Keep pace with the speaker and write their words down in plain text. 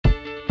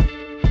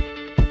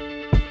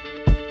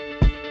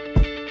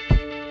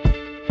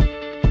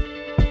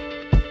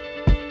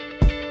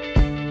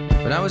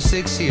When I was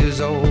 6 years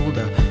old,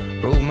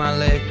 I broke my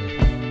leg.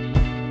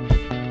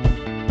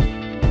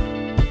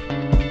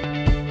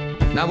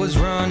 And I was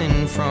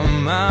running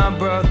from my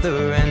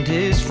brother and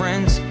his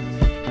friends,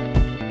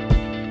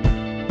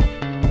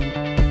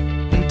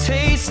 and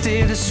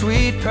tasted the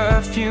sweet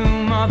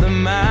perfume of the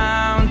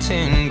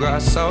mountain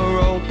grass I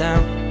rolled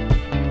down.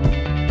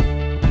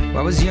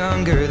 I was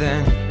younger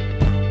then.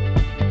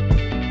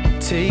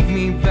 Take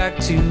me back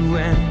to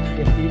when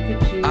If you could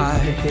choose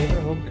your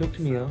favorite home cooked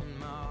meal,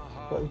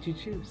 what would you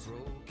choose?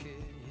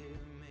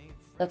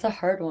 That's a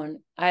hard one.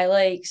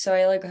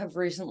 Have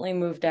recently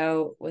moved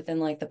out within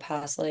like the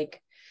past like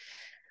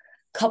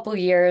couple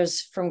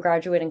years from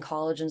graduating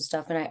college and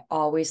stuff. And I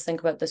always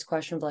think about this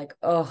question of like,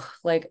 oh,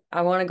 like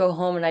I want to go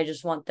home and I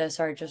just want this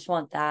or I just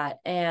want that.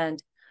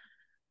 And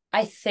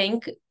I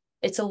think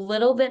it's a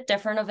little bit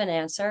different of an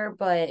answer,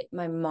 but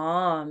my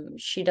mom,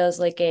 she does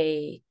like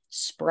a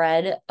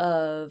spread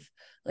of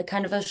like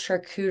kind of a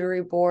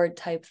charcuterie board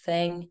type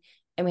thing.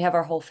 And we have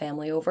our whole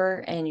family over.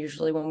 And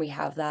usually when we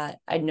have that,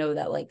 I know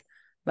that like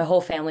my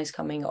whole family's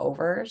coming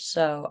over.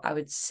 So I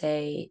would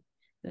say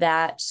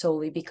that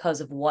solely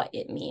because of what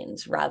it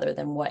means rather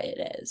than what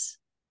it is.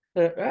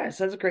 All right,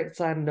 so that's a great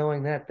sign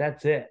knowing that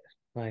that's it.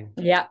 Like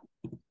Yeah.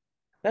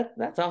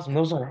 that's awesome.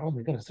 Those are, oh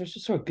my goodness, they're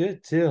just so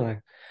good too. Like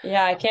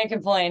Yeah, I can't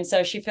complain.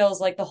 So she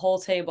feels like the whole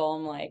table.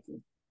 I'm like,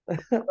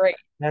 great.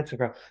 that's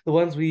incredible. The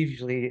ones we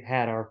usually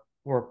had are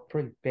were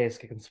pretty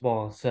basic and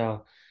small.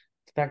 So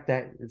the fact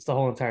that it's the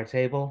whole entire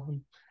table,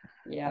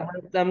 Yeah.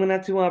 I'm gonna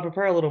have to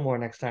prepare a little more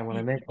next time when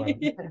I make one.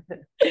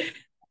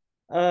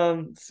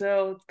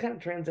 So kind of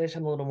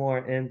transition a little more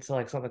into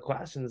like some of the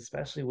questions,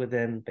 especially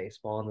within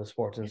baseball and the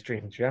sports industry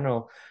in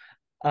general.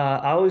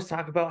 I always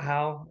talk about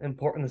how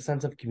important the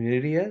sense of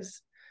community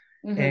is,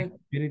 and hmm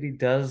community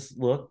does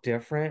look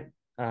different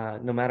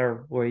no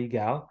matter where you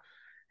go.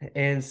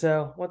 And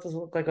so, what does it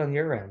look like on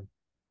your end?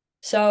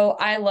 So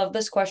I love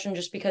this question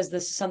just because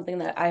this is something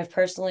that I've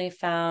personally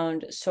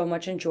found so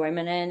much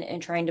enjoyment in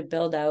and trying to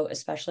build out,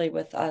 especially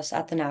with us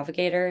at the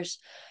Navigators.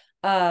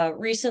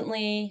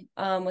 Recently,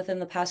 within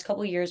the past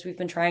couple of years, we've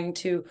been trying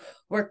to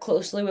work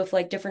closely with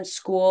like different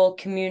school,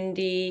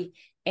 community,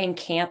 and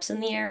camps in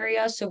the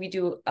area. So we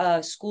do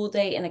a school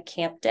day and a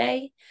camp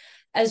day,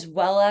 as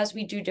well as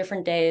we do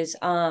different days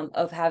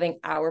of having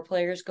our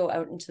players go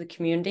out into the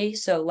community.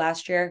 So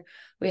last year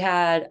we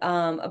had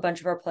a bunch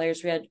of our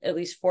players. We had at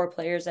least 4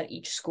 players at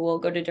each school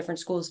go to different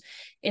schools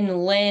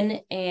in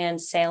Lynn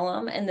and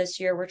Salem. And this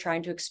year we're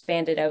trying to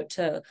expand it out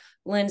to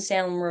Lynn,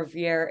 Salem,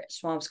 Revere,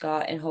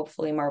 Swampscott, and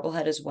hopefully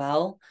Marblehead as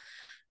well.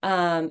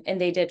 And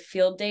they did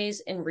field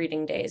days and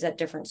reading days at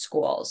different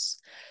schools.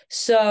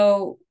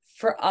 So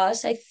for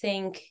us, I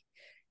think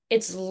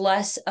it's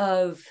less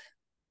of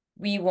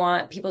we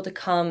want people to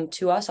come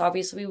to us.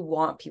 Obviously, we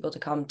want people to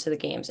come to the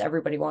games.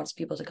 Everybody wants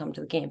people to come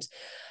to the games.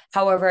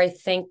 However, I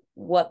think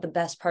what the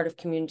best part of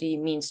community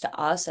means to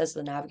us as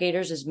the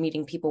Navigators is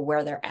meeting people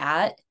where they're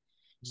at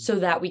so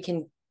that we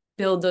can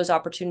build those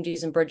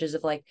opportunities and bridges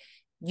of like,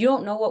 you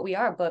don't know what we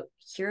are, but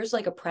here's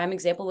like a prime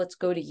example. Let's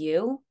go to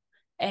you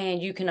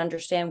and you can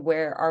understand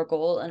where our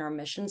goal and our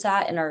mission's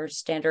at and our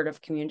standard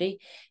of community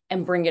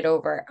and bring it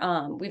over.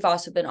 We've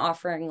also been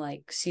offering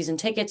like season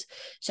tickets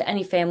to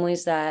any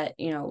families that,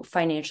 you know,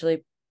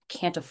 financially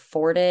can't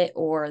afford it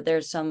or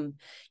there's some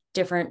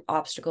different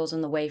obstacles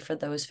in the way for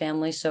those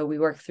families. So we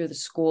work through the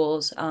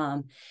schools.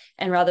 And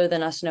rather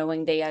than us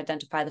knowing they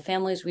identify the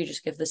families, we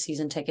just give the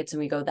season tickets and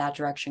we go that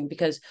direction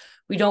because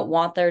we don't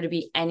want there to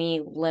be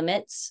any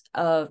limits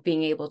of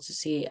being able to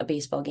see a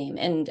baseball game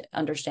and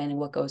understanding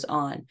what goes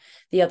on.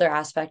 The other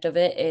aspect of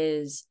it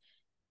is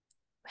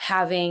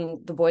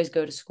having the boys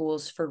go to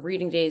schools for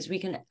reading days. We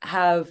can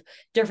have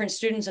different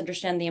students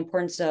understand the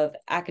importance of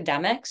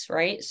academics,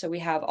 right? So we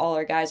have all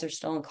our guys are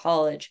still in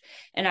college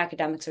and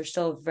academics are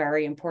still a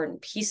very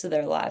important piece of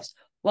their lives,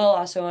 while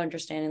also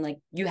understanding like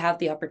you have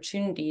the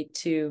opportunity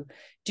to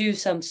do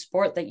some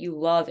sport that you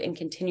love and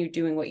continue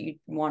doing what you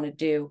want to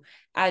do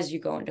as you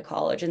go into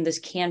college. And this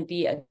can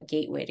be a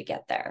gateway to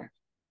get there.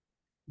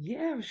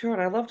 Yeah, sure.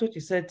 And I loved what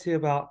you said too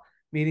about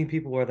meeting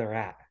people where they're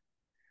at.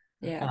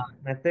 Yeah.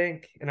 I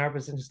think in our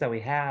positions that we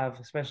have,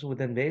 especially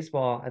within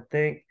baseball, I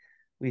think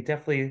we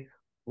definitely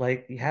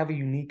like you have a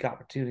unique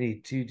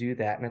opportunity to do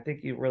that. And I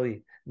think you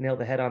really nailed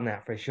the head on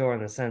that for sure,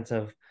 in the sense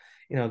of,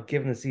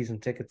 giving the season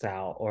tickets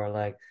out or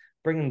like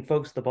bringing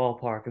folks to the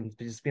ballpark and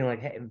just being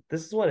like, hey,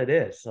 this is what it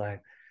is.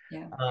 Like,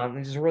 Yeah.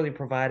 and just really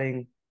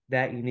providing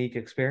that unique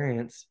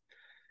experience.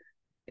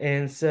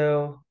 And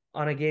so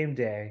on a game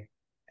day,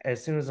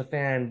 as soon as a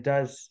fan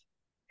does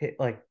hit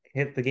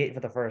the gate for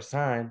the first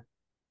time,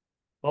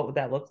 what would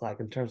that look like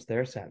in terms of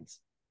their sense?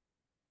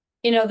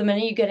 You know, the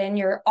minute you get in,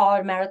 you're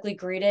automatically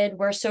greeted.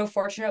 We're so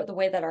fortunate the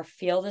way that our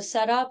field is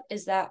set up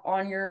is that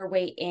on your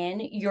way in,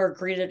 you're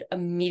greeted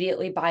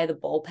immediately by the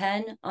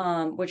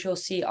bullpen, which you'll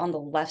see on the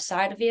left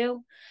side of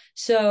you.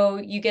 So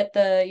you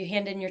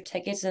hand in your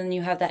tickets and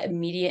you have that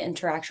immediate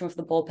interaction with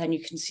the bullpen.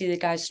 You can see the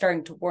guys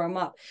starting to warm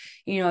up.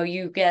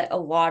 You get a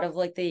lot of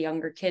like the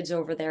younger kids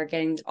over there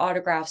getting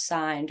autographs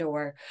signed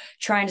or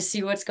trying to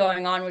see what's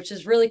going on, which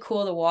is really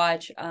cool to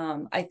watch.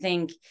 I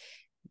think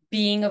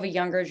being of a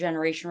younger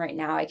generation right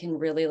now, I can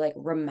really like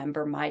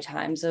remember my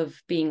times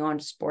of being on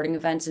sporting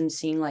events and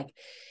seeing like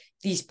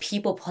these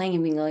people playing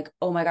and being like,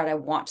 oh my God, I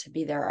want to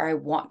be there, or I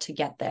want to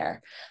get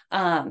there.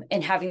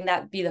 And having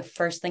that be the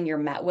first thing you're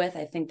met with,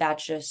 I think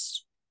that's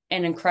just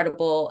an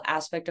incredible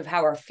aspect of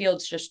how our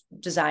field's just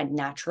designed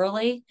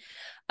naturally.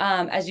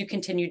 As you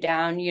continue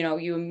down,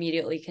 you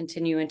immediately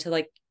continue into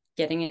like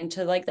getting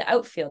into like the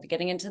outfield,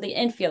 getting into the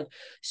infield.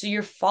 So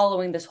you're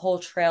following this whole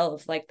trail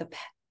of like the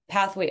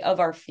pathway of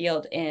our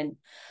field in.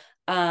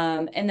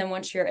 And then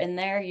once you're in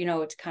there,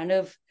 it's kind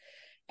of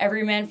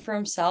every man for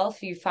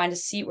himself. You find a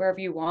seat wherever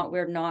you want.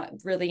 We're not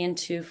really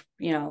into,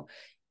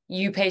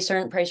 you pay a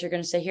certain price, you're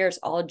going to stay here. It's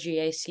all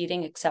GA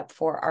seating except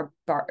for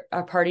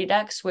our party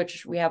decks,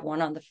 which we have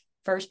one on the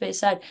first base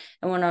side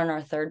and one on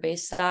our third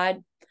base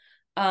side.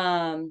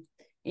 Throughout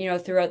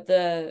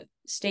the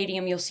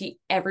stadium, you'll see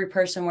every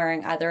person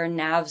wearing either a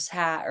Navs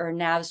hat or a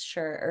Navs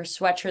shirt or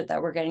sweatshirt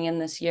that we're getting in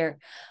this year.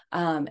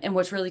 And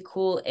what's really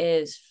cool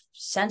is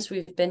since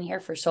we've been here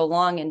for so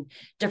long and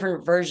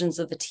different versions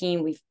of the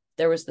team,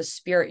 there was the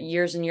Spirit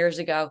years and years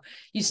ago.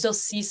 You still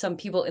see some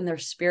people in their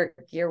Spirit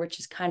gear, which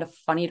is kind of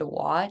funny to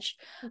watch.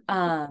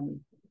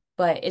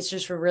 But it's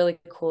just a really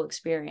cool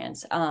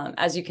experience.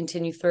 As you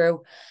continue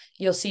through,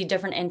 you'll see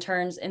different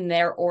interns in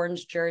their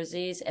orange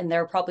jerseys, and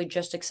they're probably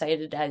just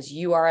excited as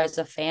you are as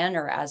a fan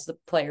or as the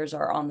players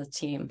are on the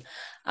team,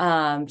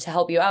 to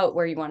help you out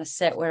where you want to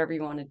sit, whatever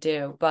you want to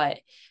do. But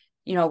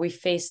we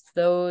faced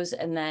those.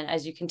 And then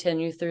as you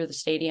continue through the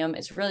stadium,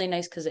 it's really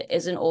nice because it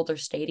is an older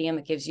stadium.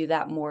 It gives you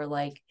that more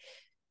like,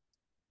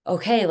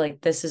 okay,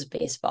 like this is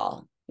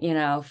baseball,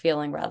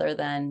 feeling rather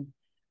than,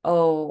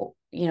 oh,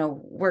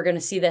 we're going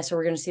to see this or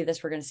we're going to see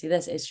this, we're going to see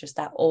this. It's just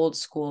that old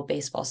school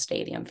baseball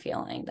stadium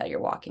feeling that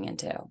you're walking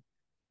into.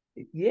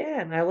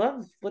 Yeah, and I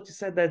love what you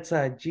said. That's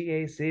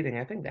GA seating.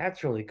 I think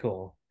that's really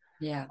cool.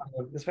 Yeah.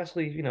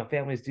 Especially,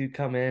 families do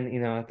come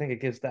in, I think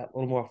it gives that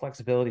little more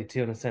flexibility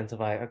too, in a sense of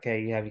like,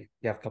 okay, you have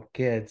a couple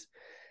kids,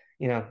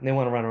 they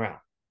want to run around.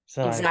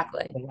 So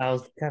Exactly. it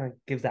allows, kind of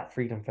gives that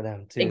freedom for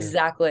them too.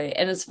 Exactly.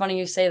 And it's funny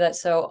you say that.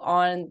 So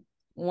on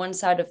one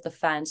side of the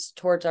fence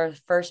towards our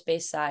first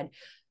base side,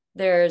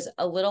 there's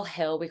a little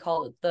hill, we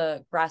call it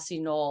the grassy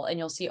knoll, and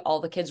you'll see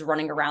all the kids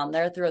running around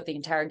there throughout the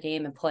entire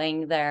game and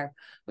playing there.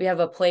 We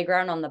have a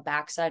playground on the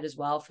backside as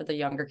well for the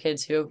younger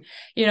kids who,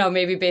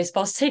 maybe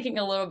baseball's taking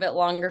a little bit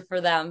longer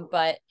for them,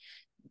 but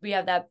we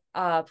have that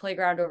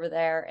playground over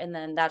there, and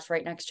then that's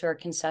right next to our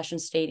concession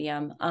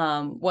stadium.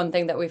 One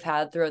thing that we've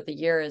had throughout the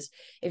year is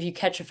if you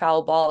catch a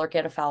foul ball or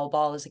get a foul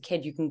ball as a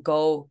kid, you can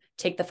go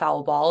take the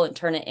foul ball and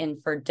turn it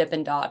in for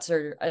Dippin' Dots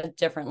or a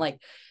different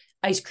like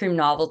ice cream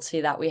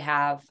novelty that we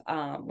have,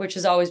 which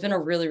has always been a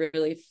really,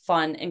 really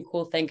fun and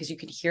cool thing because you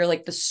can hear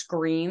like the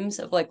screams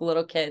of like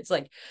little kids,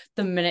 like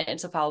the minute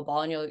it's a foul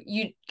ball, and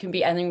you can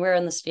be anywhere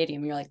in the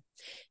stadium. You're like,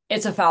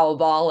 it's a foul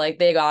ball, like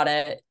they got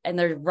it, and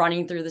they're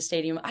running through the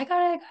stadium. I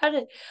got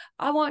it.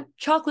 I want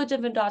chocolate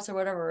Dippin' Dots or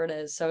whatever it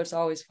is. So it's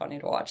always funny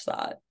to watch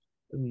that.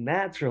 And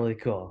that's really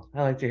cool.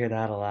 I like to hear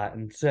that a lot.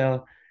 And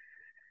so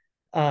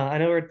I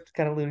know we're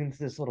kind of alluding to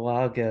this a little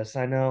while ago.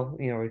 So I know,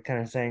 we're kind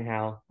of saying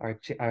how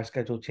our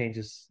schedule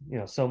changes,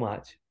 so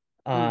much.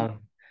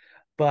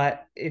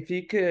 But if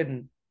you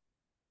could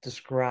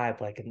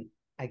describe like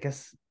I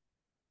guess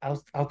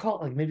I'll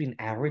call it like maybe an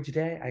average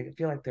day. I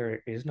feel like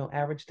there is no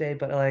average day,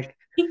 but like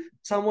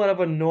somewhat of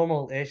a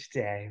normal-ish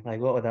day. Like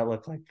what would that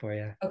look like for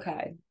you?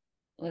 Okay,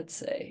 let's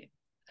see.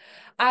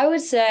 I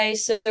would say,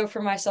 so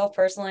for myself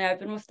personally, I've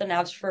been with the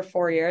Navs for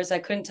 4 years. I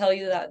couldn't tell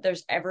you that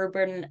there's ever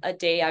been a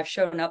day I've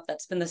shown up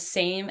that's been the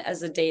same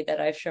as the day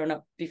that I've shown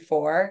up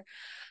before.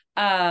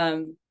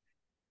 An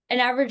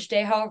average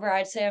day, however,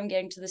 I'd say I'm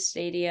getting to the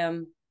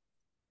stadium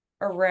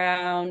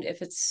around,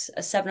 if it's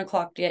a 7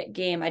 o'clock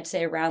game, I'd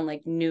say around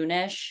like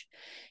noonish,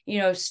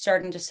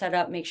 starting to set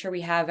up, make sure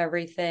we have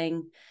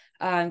everything,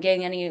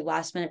 getting any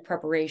last minute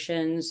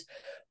preparations.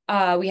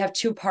 We have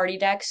 2 party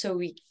decks, so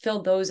we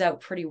filled those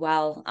out pretty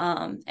well.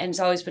 And it's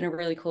always been a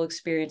really cool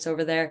experience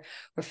over there.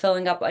 We're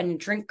filling up any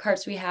drink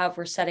carts we have.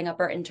 We're setting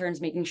up our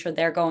interns, making sure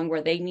they're going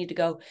where they need to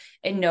go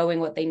and knowing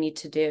what they need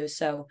to do.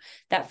 So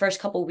that first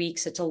couple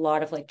weeks, it's a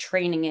lot of like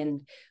training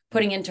and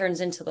putting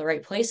interns into the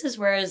right places.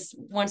 Whereas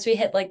once we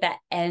hit like that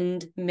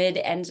mid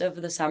ends of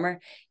the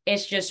summer,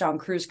 it's just on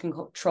cruise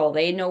control.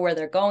 They know where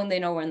they're going. They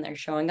know when they're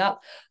showing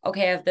up.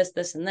 Okay, I have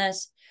this, and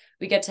this.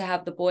 We get to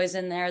have the boys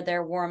in there.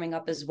 They're warming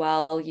up as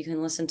well. You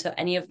can listen to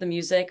any of the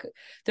music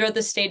throughout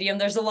the stadium.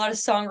 There's a lot of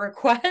song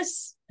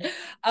requests,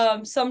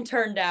 some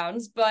turn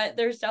downs, but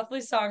there's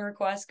definitely song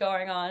requests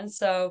going on.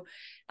 So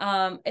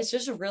it's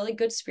just a really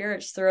good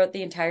spirits throughout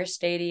the entire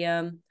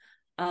stadium.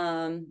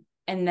 And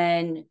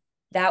then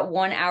that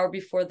 1 hour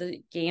before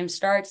the game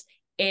starts,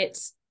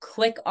 it's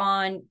click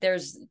on,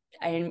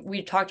 and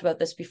we talked about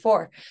this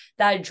before,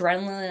 that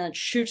adrenaline that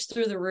shoots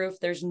through the roof.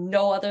 There's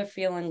no other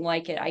feeling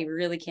like it. I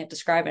really can't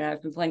describe it.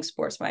 I've been playing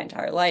sports my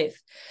entire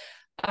life.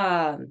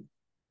 And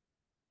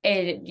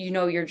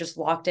you're just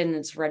locked in and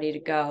it's ready to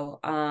go.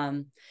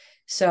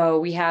 So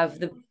we have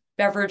the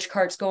beverage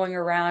carts going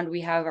around.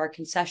 We have our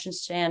concession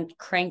stand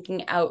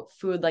cranking out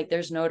food like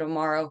there's no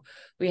tomorrow.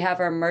 We have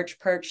our merch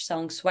perch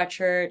selling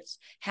sweatshirts,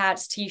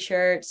 hats,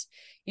 t-shirts.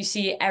 You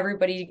see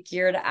everybody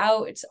geared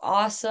out. It's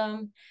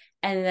awesome.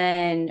 And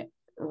then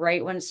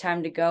right when it's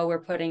time to go,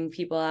 we're putting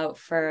people out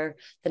for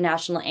the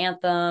national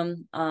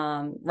anthem,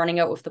 running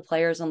out with the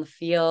players on the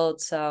field.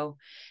 So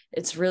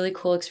it's really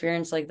cool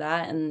experience like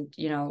that. And,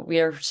 we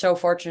are so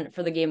fortunate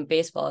for the game of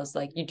baseball is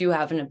like, you do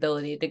have an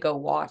ability to go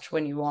watch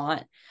when you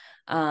want.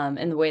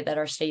 And the way that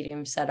our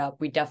stadium's set up,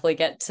 we definitely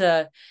get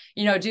to,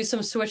 do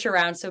some switch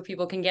around so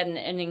people can get an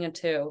inning or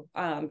two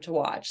to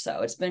watch.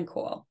 So it's been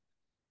cool.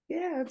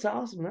 Yeah, that's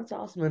awesome. That's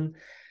awesome.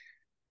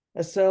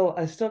 And so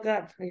I still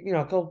got,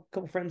 a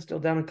couple friends still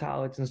down in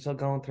college and still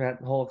going through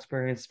that whole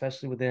experience,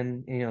 especially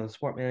within, the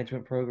sport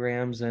management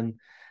programs. And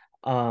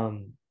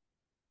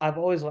I've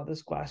always loved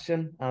this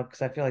question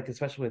because I feel like,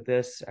 especially with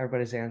this,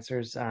 everybody's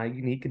answers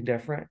unique and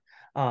different,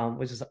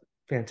 which is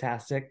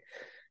fantastic.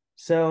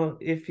 So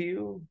if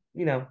you,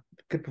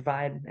 could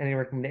provide any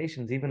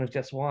recommendations, even if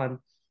just one,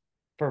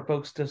 for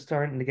folks just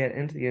starting to get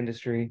into the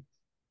industry,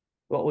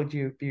 what would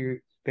be your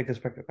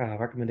biggest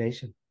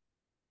recommendation?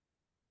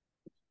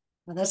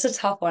 Well, that's a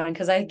tough one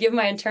because I give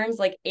my interns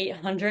like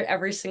 800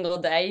 every single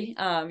day.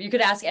 You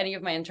could ask any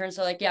of my interns.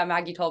 They're like, yeah,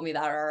 Maggie told me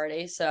that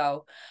already.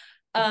 So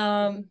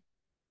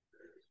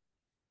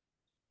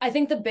I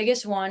think the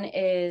biggest one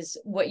is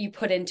what you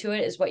put into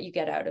it is what you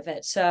get out of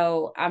it.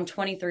 So I'm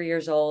 23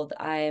 years old.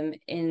 I'm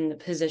in the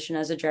position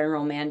as a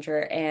general manager,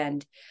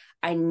 and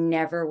I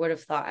never would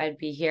have thought I'd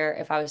be here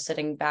if I was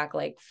sitting back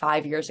like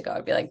 5 years ago.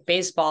 I'd be like,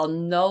 baseball,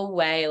 no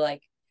way.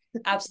 Like,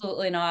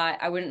 absolutely not.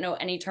 I wouldn't know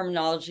any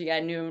terminology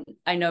I know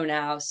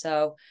now.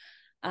 So,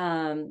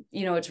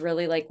 it's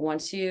really like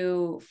once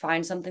you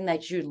find something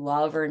that you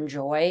love or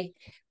enjoy,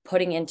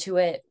 putting into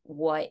it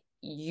what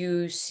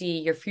you see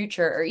your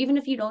future, or even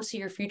if you don't see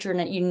your future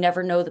and you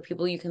never know the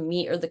people you can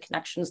meet or the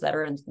connections that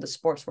are in the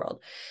sports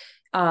world.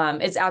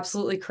 It's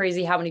absolutely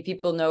crazy how many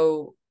people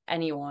know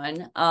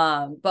anyone.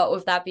 But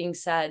with that being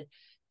said,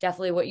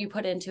 definitely what you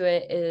put into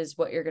it is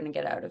what you're going to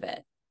get out of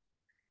it.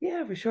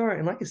 Yeah, for sure.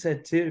 And like I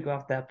said, too, to go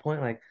off that point,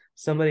 like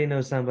somebody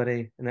knows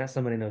somebody and that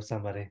somebody knows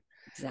somebody.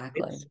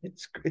 Exactly.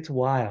 It's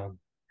wild.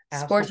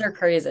 Sports are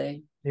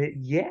crazy.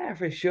 Yeah,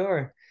 for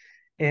sure.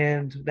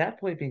 And that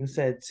point being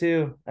said,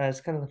 too,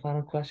 it's kind of the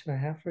final question I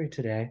have for you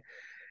today.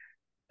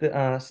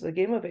 So the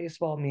game of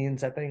baseball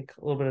means, I think,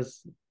 a little bit of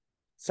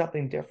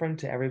something different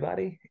to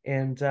everybody.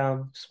 And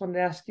just wanted to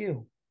ask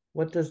you,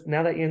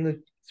 now that you're in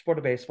the sport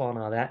of baseball and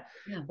all that,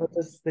 what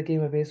does the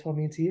game of baseball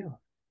mean to you?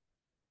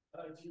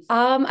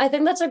 I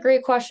think that's a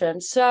great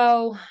question.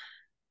 So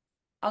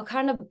I'll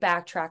kind of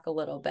backtrack a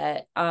little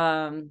bit.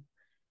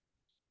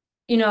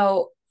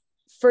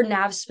 For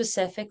Nav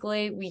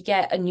specifically, we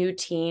get a new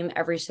team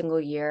every single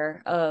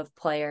year of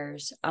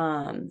players.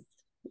 And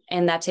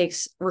that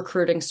takes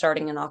recruiting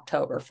starting in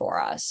October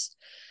for us.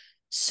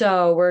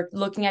 So we're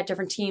looking at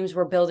different teams.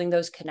 We're building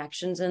those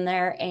connections in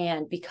there.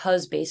 And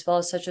because baseball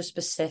is such a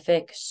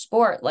specific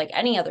sport, like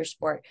any other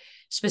sport,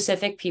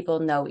 specific people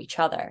know each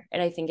other.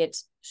 And I think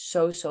it's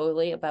so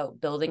solely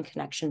about building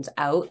connections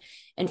out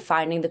and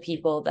finding the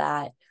people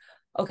that,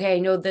 okay, I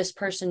know this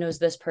person knows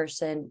this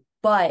person,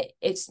 but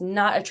it's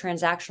not a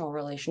transactional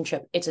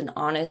relationship. It's an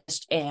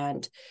honest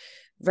and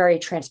very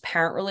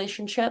transparent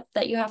relationship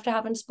that you have to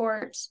have in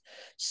sports.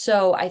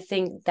 So I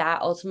think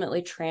that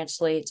ultimately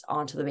translates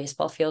onto the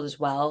baseball field as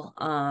well.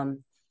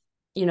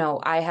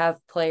 I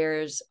have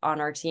players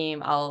on our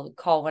team. I'll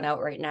call one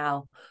out right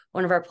now.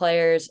 One of our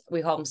players,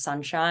 we call him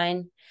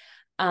Sunshine.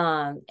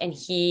 And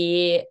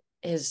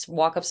his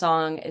walk-up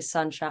song is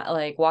Sunshine,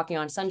 like Walking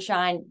on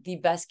Sunshine, the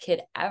best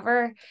kid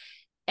ever.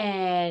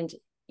 And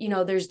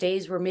there's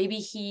days where maybe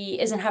he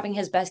isn't having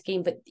his best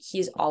game, but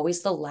he's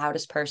always the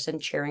loudest person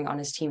cheering on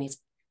his teammates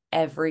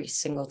every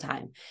single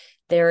time.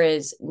 There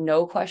is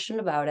no question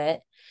about it.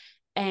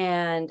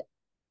 And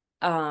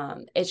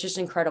it's just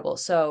incredible.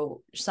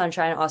 So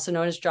Sunshine, also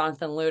known as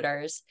Jonathan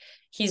Luters,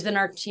 he's been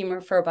our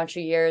teamer for a bunch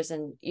of years.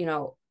 And,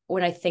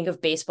 when I think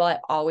of baseball, I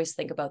always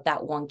think about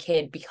that one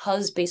kid,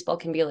 because baseball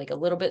can be like a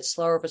little bit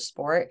slower of a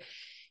sport.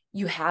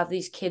 You have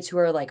these kids who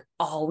are like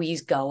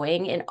always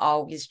going and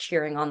always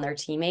cheering on their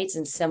teammates.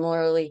 And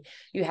similarly,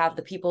 you have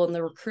the people in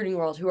the recruiting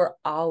world who are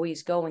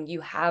always going.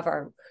 You have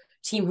our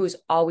team who's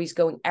always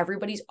going.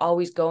 Everybody's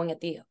always going at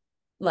the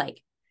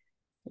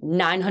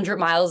 900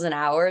 miles an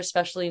hour,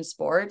 especially in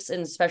sports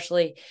and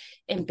especially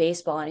in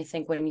baseball. And I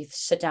think when you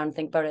sit down and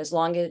think about it, as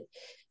long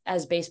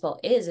as baseball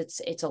is,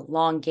 it's a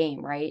long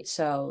game, right?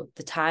 So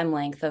the time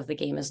length of the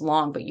game is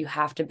long, but you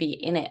have to be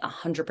in it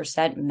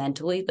 100%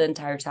 mentally the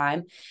entire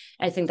time.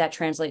 And I think that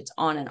translates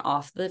on and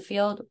off the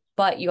field,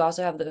 but you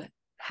also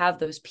have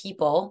those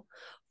people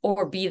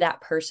or be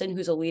that person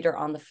who's a leader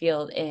on the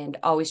field and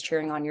always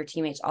cheering on your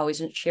teammates,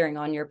 always cheering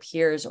on your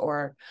peers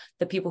or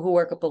the people who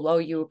work below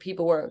you,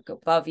 people who work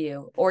above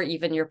you, or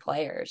even your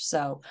players.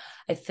 So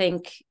I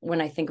think when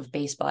I think of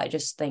baseball, I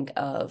just think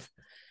of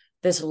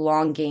this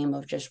long game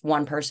of just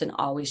one person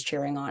always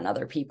cheering on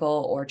other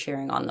people or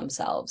cheering on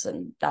themselves.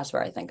 And that's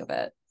where I think of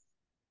it.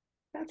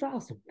 That's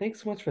awesome.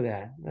 Thanks so much for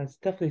that. That's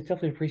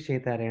definitely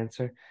appreciate that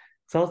answer.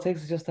 So all it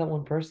takes is just that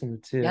one person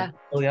to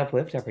really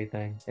uplift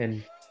everything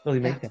and really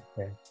make that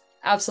day.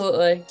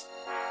 Absolutely.